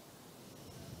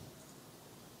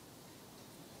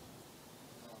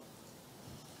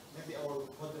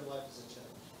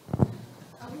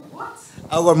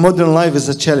 Our modern life is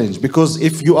a challenge because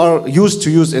if you are used to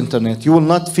use internet, you will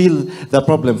not feel the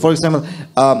problem. For example,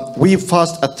 we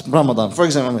fast at Ramadan. For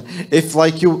example, if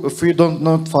we don't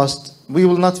not fast, we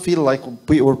will not feel like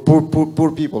we are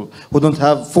poor people who don't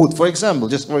have food. For example,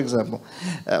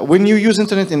 when you use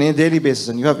internet in a daily basis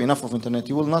and you have enough of internet,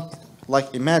 you will not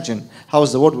imagine how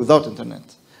is the world without internet.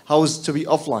 How is to be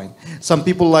offline? Some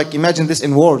people imagine this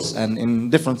in wars and in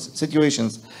different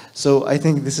situations. So I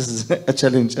think this is a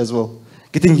challenge as well.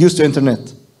 Getting used to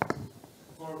internet.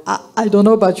 I don't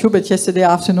know about you, but yesterday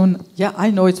afternoon, yeah, I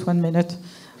know it's 1 minute.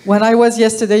 When I was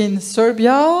yesterday in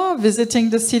Serbia, visiting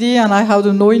the city, and I had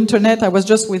no internet, I was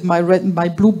just with my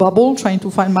blue bubble trying to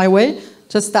find my way.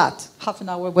 Just that, half an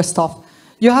hour was off.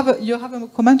 You have a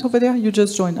comment over there? You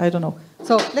just joined, I don't know.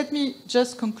 So let me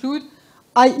just conclude.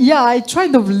 I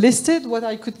tried to listed what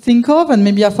I could think of, and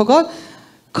maybe I forgot.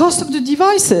 Cost of the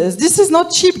devices. This is not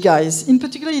cheap, guys. In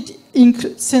particular,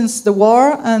 since the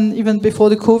war and even before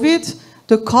the COVID,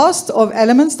 the cost of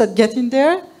elements that get in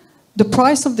there, the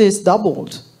price of this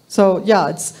doubled. So yeah,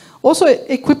 it's also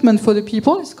equipment for the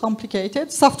people. It's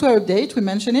complicated. Software update, we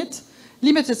mentioned it.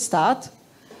 Limited stat.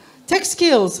 Tech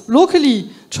skills,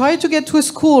 locally, try to get to a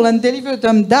school and deliver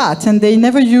them that, and they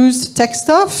never use tech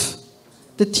stuff.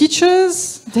 The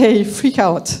teachers, they freak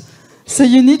out. So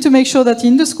you need to make sure that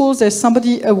in the schools there's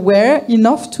somebody aware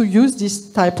enough to use this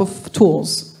type of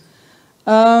tools.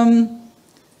 When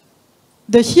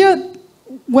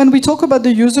we talk about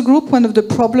the user group, one of the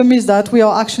problems is that we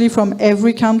are actually from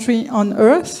every country on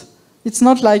earth. It's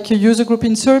not like a user group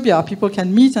in Serbia. People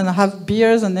can meet and have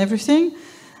beers and everything.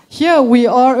 Here we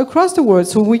are across the world,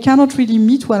 so we cannot really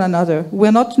meet one another.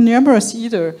 We're not numerous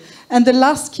either. And the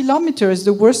last kilometer is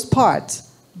the worst part,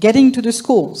 getting to the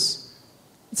schools.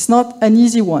 It's not an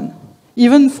easy one.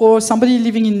 Even for somebody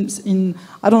living in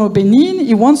I don't know, Benin,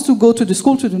 he wants to go to the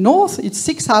school to the north, it's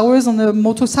 6 hours on a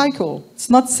motorcycle. It's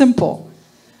not simple.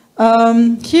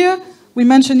 Here, we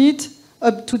mention it,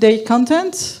 up-to-date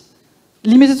content,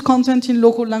 limited content in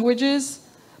local languages,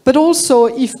 but also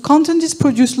if content is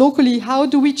produced locally, how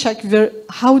do we check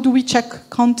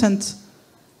content,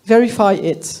 verify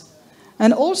it?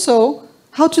 And also,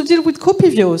 How to deal with copy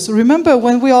views. Remember,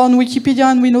 when we are on Wikipedia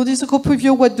and we notice a copy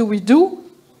view, what do?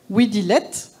 We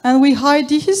delete and we hide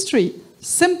the history.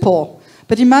 Simple.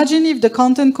 But imagine if the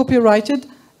content copyrighted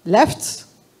left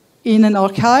in an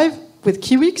archive with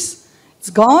keywords. It's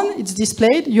gone, it's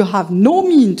displayed, you have no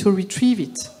mean to retrieve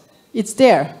it. It's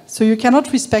there, so you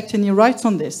cannot respect any rights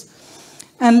on this.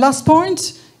 And last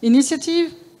point,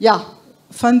 initiative, yeah,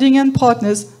 funding and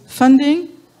partners. Funding,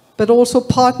 but also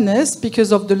partners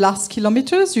because of the last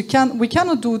kilometers. We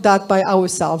cannot do that by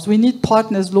ourselves. We need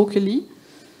partners locally.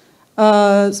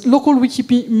 Local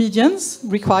Wikimedians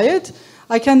required.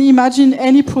 I can imagine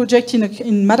any project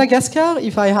in Madagascar.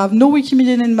 If I have no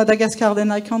Wikimedian in Madagascar,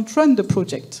 then I can't run the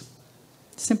project.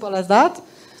 Simple as that.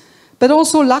 But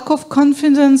also lack of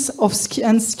confidence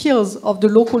and skills of the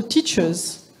local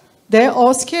teachers. They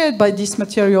are scared by this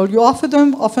material. You offer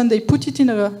them, often they put it in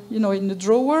a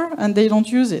drawer and they don't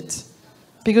use it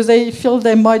because they feel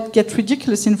they might get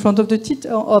ridiculous in front of the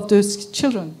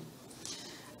children.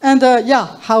 And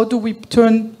how do we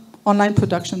turn offline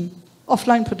production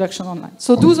online?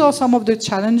 So those are some of the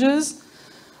challenges,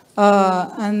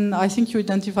 and I think you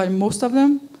identify most of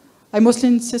them. I mostly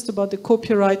insist about the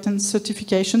copyright and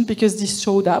certification because this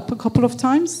showed up a couple of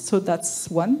times, so that's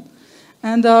one.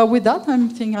 And with that, I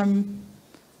think I'm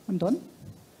done.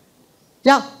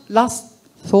 Yeah, last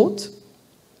thought.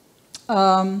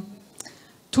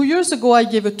 2 years ago, I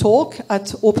gave a talk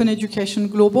at Open Education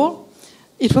Global.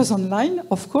 It was online,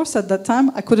 of course, at that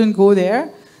time. I couldn't go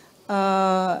there.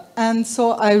 And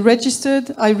so I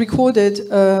recorded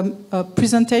a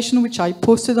presentation which I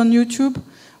posted on YouTube,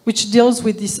 which deals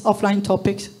with this offline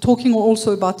topic, talking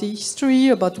also about the history,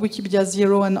 about Wikipedia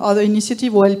Zero and other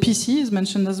initiatives, OLPC is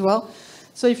mentioned as well.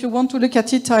 So if you want to look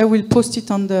at it, I will post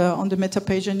it on the meta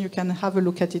page and you can have a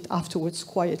look at it afterwards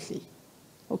quietly.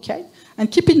 Okay? And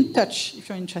keep in touch if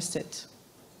you're interested.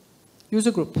 Use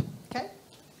a group. Okay?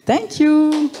 Thank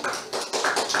you.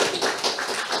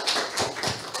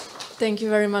 Thank you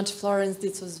very much, Florence.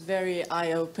 This was very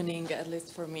eye-opening, at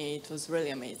least for me. It was really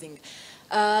amazing.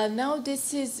 Now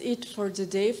this is it for the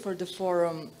day for the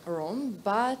forum room,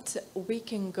 but we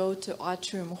can go to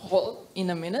Atrium Hall in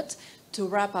a minute to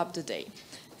wrap up the day.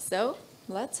 So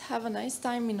let's have a nice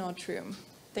time in Atrium.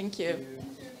 Thank you.